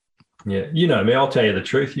came out. Yeah, you know me, I'll tell you the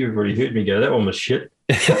truth. You've already heard me go, that one was shit.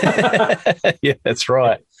 Yeah, that's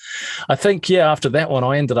right. I think, after that one,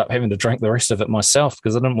 I ended up having to drink the rest of it myself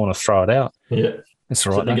because I didn't want to throw it out. Yeah. That's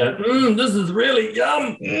right. So they go, this is really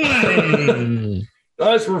yum.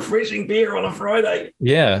 Nice refreshing beer on a Friday.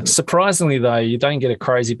 Yeah. Surprisingly, though, you don't get a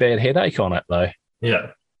crazy bad headache on it, though. Yeah.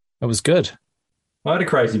 It was good. I had a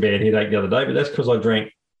crazy bad headache the other day, but that's because I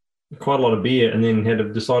drank quite a lot of beer and then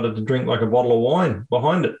decided to drink like a bottle of wine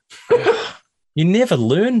behind it. You never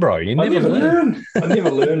learn, bro. I never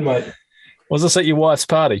learn, mate. Was this at your wife's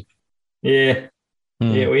party? Yeah.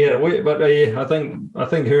 Yeah, we had it. But I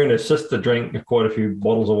think her and her sister drank quite a few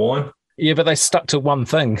bottles of wine. Yeah, but they stuck to one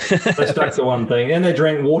thing. They stuck to one thing, and they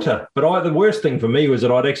drank water. But the worst thing for me was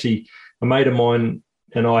that a mate of mine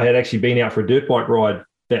and I had actually been out for a dirt bike ride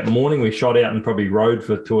that morning. We shot out and probably rode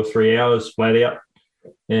for 2 or 3 hours flat out,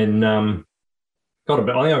 and I got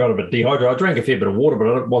a bit dehydrated. I drank a fair bit of water,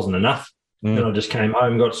 but it wasn't enough. And I just came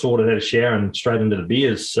home, got sorted, had a shower, and straight into the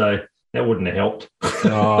beers. So that wouldn't have helped.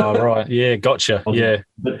 Oh, right. Yeah, gotcha. Yeah. A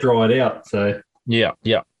bit dried out. So yeah.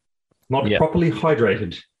 Not properly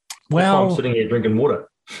hydrated. Well, I'm sitting here drinking water.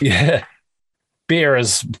 Yeah. Beer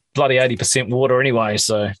is bloody 80% water anyway,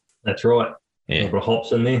 so. That's right. Yeah. A bit of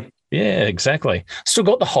hops in there. Yeah, exactly. Still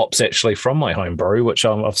got the hops actually from my home brew, which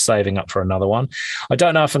I'm saving up for another one. I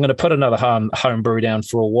don't know if I'm going to put another home brew down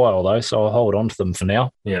for a while though, so I'll hold on to them for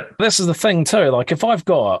now. Yeah. This is the thing too. Like if I've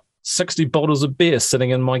got 60 bottles of beer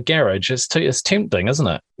sitting in my garage, it's tempting, isn't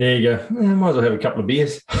it? There you go. Might as well have a couple of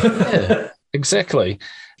beers. Yeah, exactly.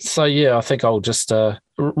 So yeah, I think I'll just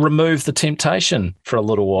remove the temptation for a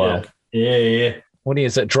little while. Yeah. What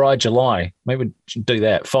is it? Dry July. Maybe we do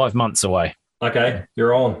that. 5 months away. Okay,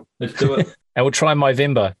 you're on. Let's do it. And we'll try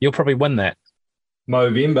Movember. You'll probably win that.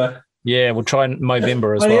 Movember? Yeah, we'll try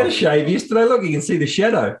Movember as well. I had a shave yesterday. Look, you can see the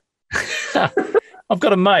shadow. I've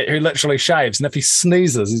got a mate who literally shaves, and if he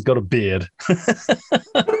sneezes, he's got a beard.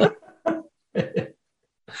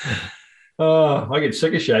 I get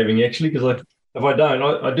sick of shaving actually because if I don't,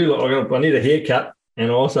 I need a haircut, and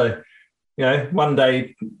also, 1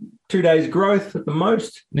 day, 2 days growth at the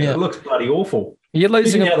most. Yeah. It looks bloody awful. You're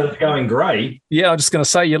losing. Now that it's going grey. Yeah, I'm just going to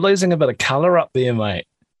say you're losing a bit of colour up there, mate.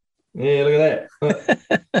 Yeah, look at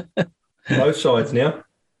that. Both sides now.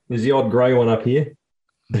 There's the odd grey one up here.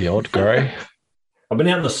 The odd grey. I've been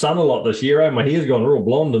out in the sun a lot this year. My hair's gone real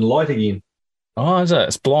blonde and light again. Oh, is it?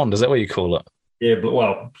 It's blonde. Is that what you call it? Yeah,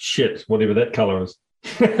 well, shit, whatever that colour is.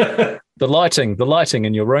 The lighting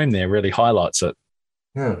in your room there really highlights it.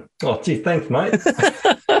 Oh, gee, thanks, mate.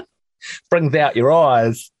 Brings out your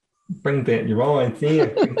eyes. Brings out your eyes there.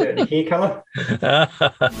 Brings out your hair colour.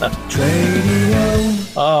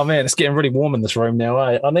 TRADIO. Oh, man, it's getting really warm in this room now,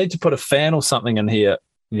 eh? I need to put a fan or something in here.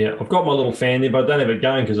 Yeah, I've got my little fan there, but I don't have it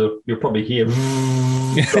going because you'll probably hear the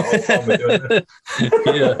whole time we're doing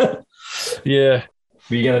this. Yeah.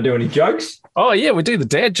 Are you going to do any jokes? Oh, yeah, we do the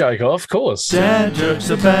dad joke, of course. Dad jokes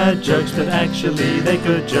are bad jokes, but actually they're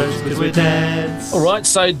good jokes because we're dads. All right,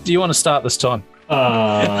 so do you want to start this time?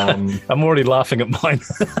 I'm already laughing at mine.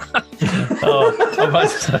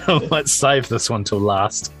 I might save this one till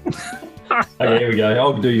last. Okay, here we go.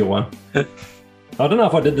 I'll do your one. I don't know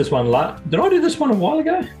if I did this one Did I do this one a while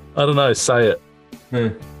ago? I don't know, say it.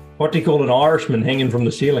 What do you call an Irishman hanging from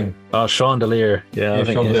the ceiling? Oh, chandelier. Yeah, I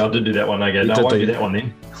think chandelier. I did do that one. Okay, no, I won't do that one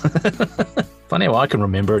then. Funny how I can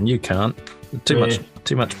remember and you can't. Too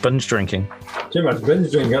much binge drinking. Too much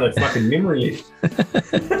binge drinking. Got a fucking memory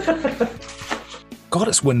left. God,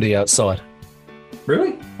 it's windy outside.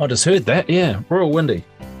 Really? I just heard that. Yeah, real windy.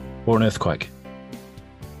 Or an earthquake.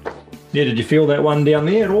 Yeah, did you feel that one down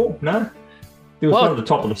there at all? No? There was one at the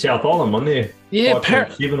top of the South Island one there. Yeah,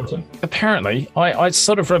 apparently. I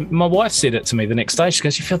sort of, my wife said it to me the next day. She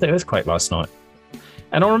goes, you felt that earthquake last night?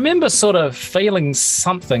 And I remember sort of feeling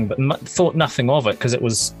something, but thought nothing of it because it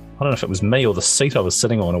was, I don't know if it was me or the seat I was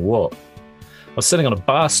sitting on or what. I was sitting on a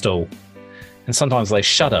bar stool, and sometimes they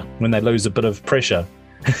shudder when they lose a bit of pressure.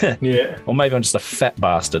 Yeah. Or maybe I'm just a fat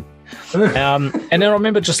bastard. And then I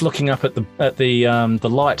remember just looking up at the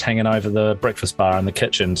light hanging over the breakfast bar in the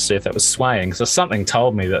kitchen to see if that was swaying. So something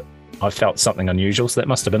told me that I felt something unusual, so that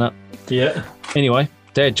must have been it. Yeah. Anyway,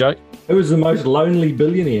 dad joke. Who was the most lonely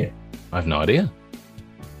billionaire? I have no idea.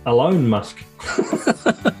 Elon Musk.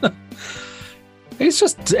 He's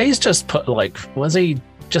just put was he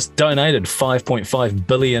just donated $5.5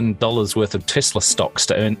 billion worth of Tesla stocks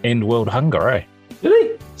to end world hunger, eh? Did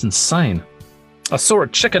he? It's insane. I saw a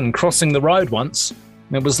chicken crossing the road once.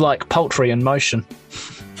 It was like poultry in motion.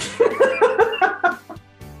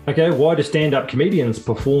 Okay, why do stand-up comedians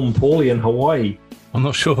perform poorly in Hawaii? I'm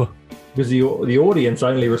not sure. Because the audience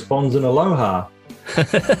only responds in aloha.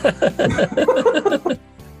 That's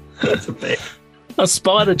a bad. A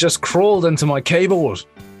spider just crawled into my keyboard.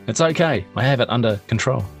 It's okay. I have it under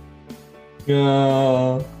control.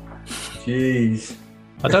 Oh, jeez.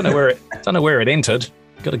 I don't know where it entered.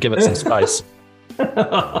 Got to give it some space.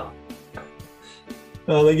 Oh,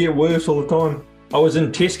 they get worse all the time. I was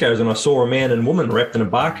in Tesco's and I saw a man and woman wrapped in a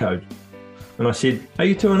barcode. And I said, are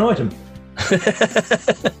you two an item?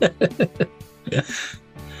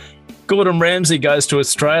 Gordon Ramsay goes to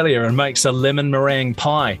Australia and makes a lemon meringue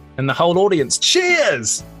pie. And the whole audience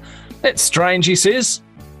cheers. That's strange, he says.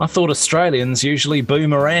 I thought Australians usually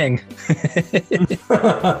boomerang.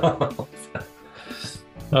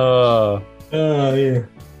 Oh, yeah.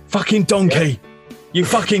 Fucking donkey. You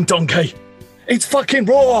fucking donkey. It's fucking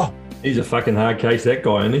raw. He's a fucking hard case, that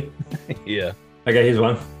guy, isn't he? Yeah. Okay, here's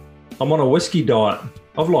one. I'm on a whiskey diet.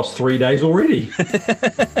 I've lost 3 days already.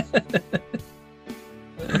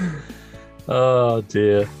 Oh,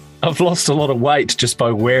 dear. I've lost a lot of weight just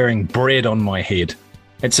by wearing bread on my head.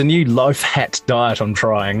 It's a new loaf hat diet I'm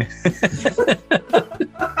trying.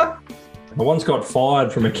 I once got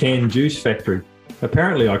fired from a canned juice factory.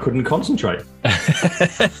 Apparently, I couldn't concentrate.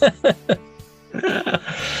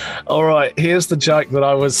 All right, here's the joke that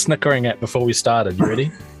I was snickering at before we started. You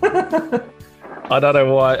ready? I don't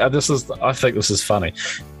know why. I think this is funny.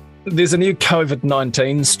 There's a new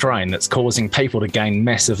COVID-19 strain that's causing people to gain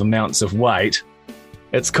massive amounts of weight.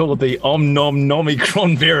 It's called the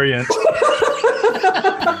Omicron variant.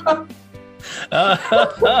 Oh,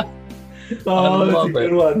 that's a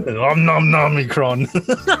good one. Omicron.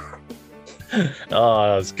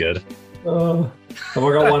 Oh, that's good. Have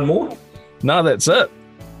I got one more? No, that's it.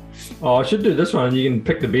 Oh, I should do this one. You can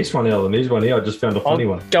pick the best one out of these one here. I just found a funny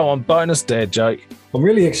one. Go on, bonus dad joke. I'm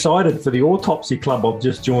really excited for the autopsy club I've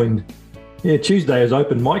just joined. Yeah, Tuesday is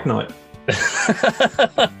open mic night.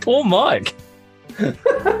 Poor Mike.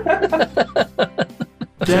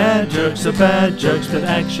 Dad jokes are bad jokes, but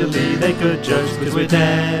actually they're good jokes because we're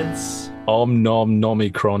dads. Om nom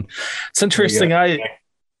nomicron. It's interesting, eh?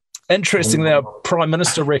 Interesting that our Prime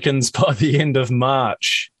Minister reckons by the end of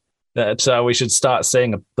March that we should start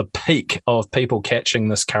seeing the peak of people catching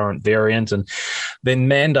this current variant, and then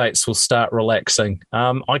mandates will start relaxing.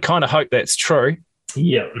 I kind of hope that's true.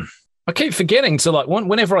 Yeah. I keep forgetting to, like,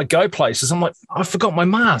 whenever I go places, I'm like, I forgot my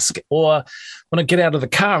mask. Or when I get out of the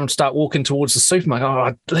car and start walking towards the supermarket,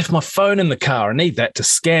 I left my phone in the car. I need that to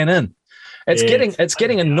scan in. It's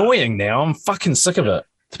getting annoying now. I'm fucking sick of it,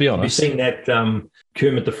 to be honest. Have you seen that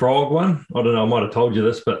Kermit the Frog one? I don't know. I might have told you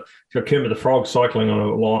this, but it's got Kermit the Frog cycling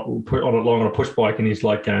on a push bike, and he's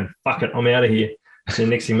like going, "Fuck it, I'm out of here." And the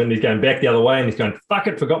next thing, he's going back the other way, and he's going, "Fuck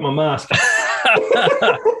it, forgot my mask."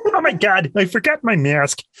 Oh my God, I forgot my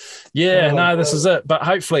mask. Yeah, this is it. But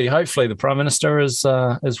hopefully the Prime Minister is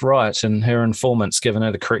right, and her informant's given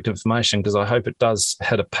her the correct information, because I hope it does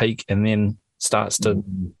hit a peak and then starts to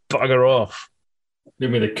bugger off.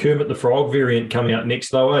 Then with the Kermit the Frog variant coming out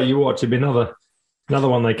next, though, you watch, there'll be another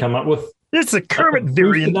one they come up with. It's a Kermit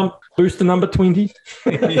variant. Booster number 20.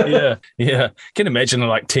 Yeah. Can imagine in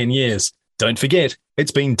like 10 years. Don't forget,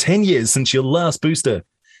 it's been 10 years since your last booster.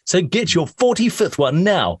 So get your 45th one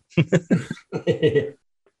now. I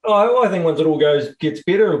think once it all gets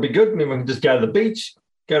better, it'll be good. And then we can just go to the beach,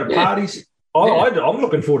 go to parties. I'm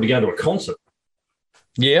looking forward to going to a concert.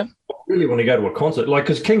 Yeah. I really want to go to a concert. Like,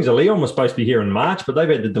 because Kings of Leon was supposed to be here in March, but they've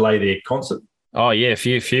had to delay their concert. Oh, yeah. A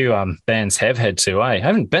few bands have had to, eh? I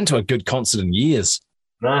haven't been to a good concert in years.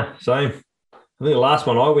 Nah, same. I think the last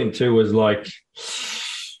one I went to was like,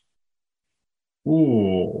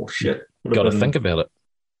 oh, shit. Got to think about it.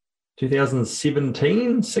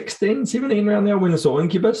 2017, 16, 17, around there, when I saw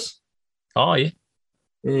Incubus. Oh, yeah.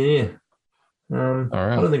 Yeah. All right.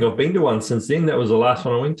 I don't think I've been to one since then. That was the last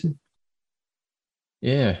one I went to.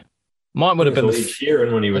 Yeah. Mine would have been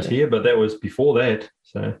Sheeran when he was here, but that was before that.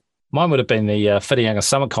 So mine would have been the Whitianga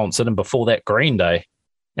Summer Concert, and before that, Green Day.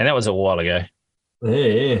 And that was a while ago.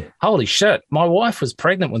 Yeah. Holy shit. My wife was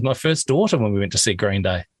pregnant with my first daughter when we went to see Green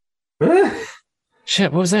Day.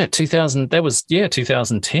 Shit, what was that? 2000? That was,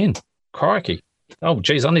 2010. Crikey. Oh,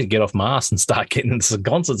 geez, I need to get off my ass and start getting into some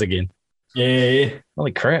concerts again. Yeah.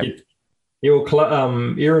 Holy crap. Yeah,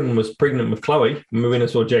 well, Erin was pregnant with Chloe, and we went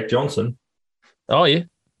and saw Jack Johnson. Oh, yeah.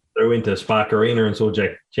 So we went to Spark Arena and saw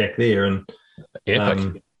Jack there. And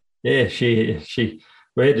epic.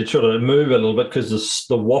 We had to sort of move a little bit because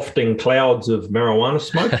the wafting clouds of marijuana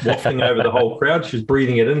smoke wafting over the whole crowd. She was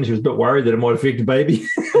breathing it in. She was a bit worried that it might affect the baby.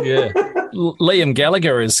 Yeah. Liam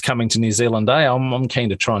Gallagher is coming to New Zealand, eh? I'm keen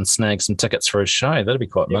to try and snag some tickets for his show. That'd be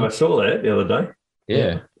quite fun. I saw that the other day.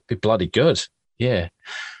 Yeah. Be bloody good. Yeah.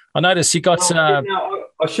 I noticed you got... I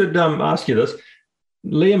should ask you this.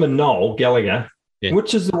 Liam and Noel Gallagher,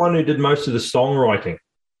 which is the one who did most of the songwriting?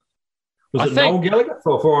 Was it Noel Gallagher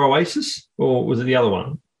for Oasis, or was it the other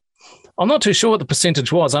one? I'm not too sure what the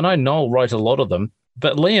percentage was. I know Noel wrote a lot of them,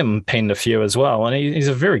 but Liam penned a few as well, and he's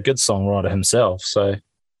a very good songwriter himself. So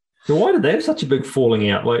why did they have such a big falling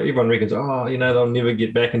out? Like, everyone reckons, they'll never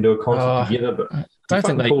get back into a concert together. But I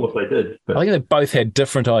don't think cool if they did. But I think they both had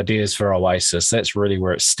different ideas for Oasis. That's really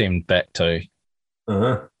where it stemmed back to.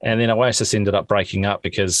 Uh-huh. And then Oasis ended up breaking up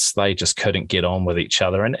because they just couldn't get on with each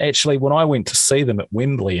other. And actually, when I went to see them at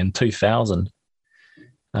Wembley in 2000,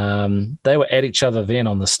 they were at each other then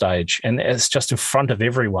on the stage, and it's just in front of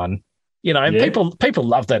everyone. You know, and people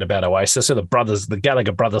love that about Oasis. So the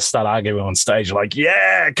Gallagher brothers start arguing on stage like,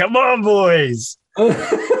 yeah, come on, boys.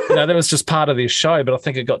 That was just part of their show, but I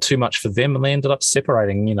think it got too much for them and they ended up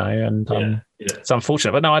separating, and it's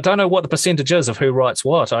unfortunate. But no, I don't know what the percentage is of who writes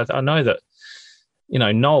what. I know that,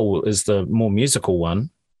 Noel is the more musical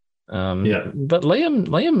one. But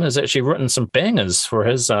Liam has actually written some bangers for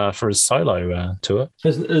his solo tour.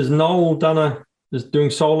 Has Noel is doing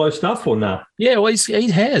solo stuff or not? Yeah, well,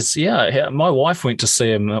 he has. Yeah, my wife went to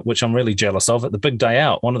see him, which I'm really jealous of, at the Big Day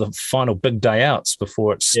Out, one of the final Big Day Outs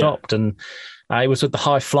before it stopped, and he was with the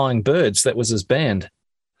High Flying Birds. That was his band.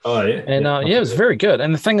 Oh, yeah. And it was very good.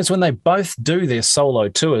 And the thing is, when they both do their solo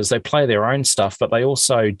tours, they play their own stuff, but they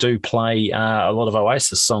also do play a lot of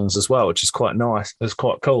Oasis songs as well, which is quite nice. It's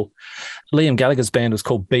quite cool. Liam Gallagher's band was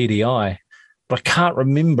called BDI, but I can't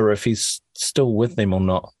remember if he's still with them or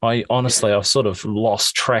not. I've sort of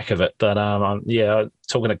lost track of it. But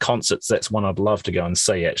talking to concerts, that's one I'd love to go and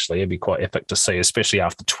see, actually. It'd be quite epic to see, especially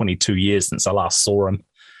after 22 years since I last saw him.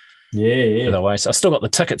 Yeah. Otherwise, I still got the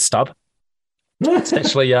ticket stub. It's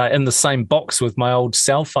actually in the same box with my old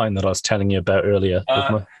cell phone that I was telling you about earlier.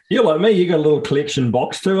 You're like me. You got a little collection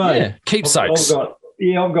box too, eh? Yeah, keepsakes.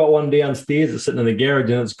 I've got one downstairs that's sitting in the garage,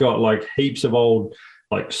 and it's got like heaps of old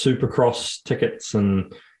like Supercross tickets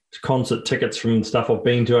and concert tickets from stuff I've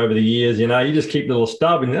been to over the years. You just keep little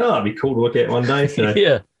stuff, and it'd be cool to look at one day. So.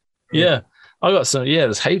 Yeah. I got some. Yeah,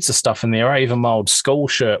 there's heaps of stuff in there. Even my old school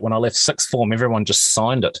shirt when I left sixth form, everyone just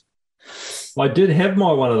signed it. I did have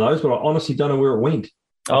one of those, but I honestly don't know where it went.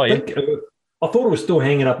 I thought it was still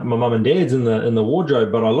hanging up at my mum and dad's in the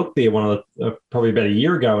wardrobe, but I looked there probably about a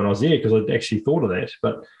year ago when I was there because I'd actually thought of that,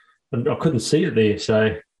 but I couldn't see it there.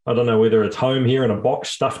 So I don't know whether it's home here in a box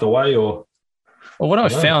stuffed away or. Well, when I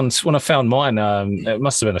found mine, it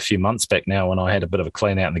must have been a few months back now when I had a bit of a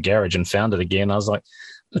clean out in the garage and found it again. I was like,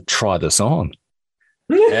 I'll try this on,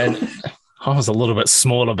 and I was a little bit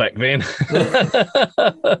smaller back then.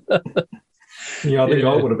 Yeah, I think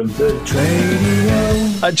I would have been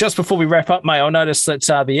too. Just before we wrap up, mate, I noticed that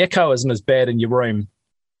the echo isn't as bad in your room.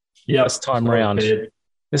 Yeah, this time round. I'm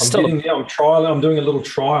doing a little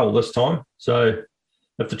trial this time. So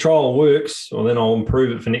if the trial works, well, then I'll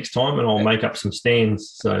improve it for next time, and I'll make up some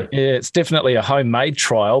stands. So yeah, it's definitely a homemade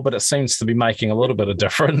trial, but it seems to be making a little bit of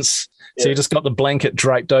difference. Yeah. So you just got the blanket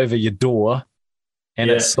draped over your door,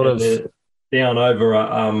 and it's sort of down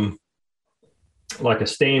over like a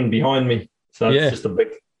stand behind me. So it's just a big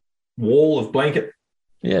wall of blanket.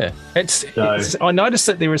 Yeah. I noticed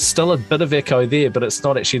that there is still a bit of echo there, but it's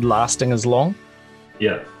not actually lasting as long.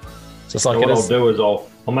 Yeah. So it's like what I'll do is I'll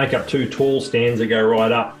make up 2 tall stands that go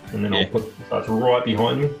right up, and then I'll put that's right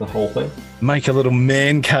behind me, the whole thing. Make a little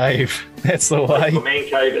man cave. That's the way. A man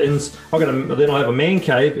cave then I'll have a man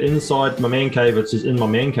cave inside my man cave. It's just in my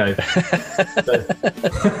man cave.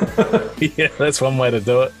 Yeah, that's one way to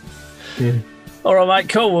do it. Yeah. All right, mate.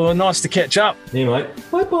 Cool. Well, nice to catch up. Yeah, mate.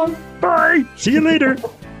 Bye. Bye. See you later.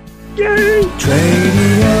 Yay!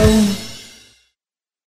 TRADIO.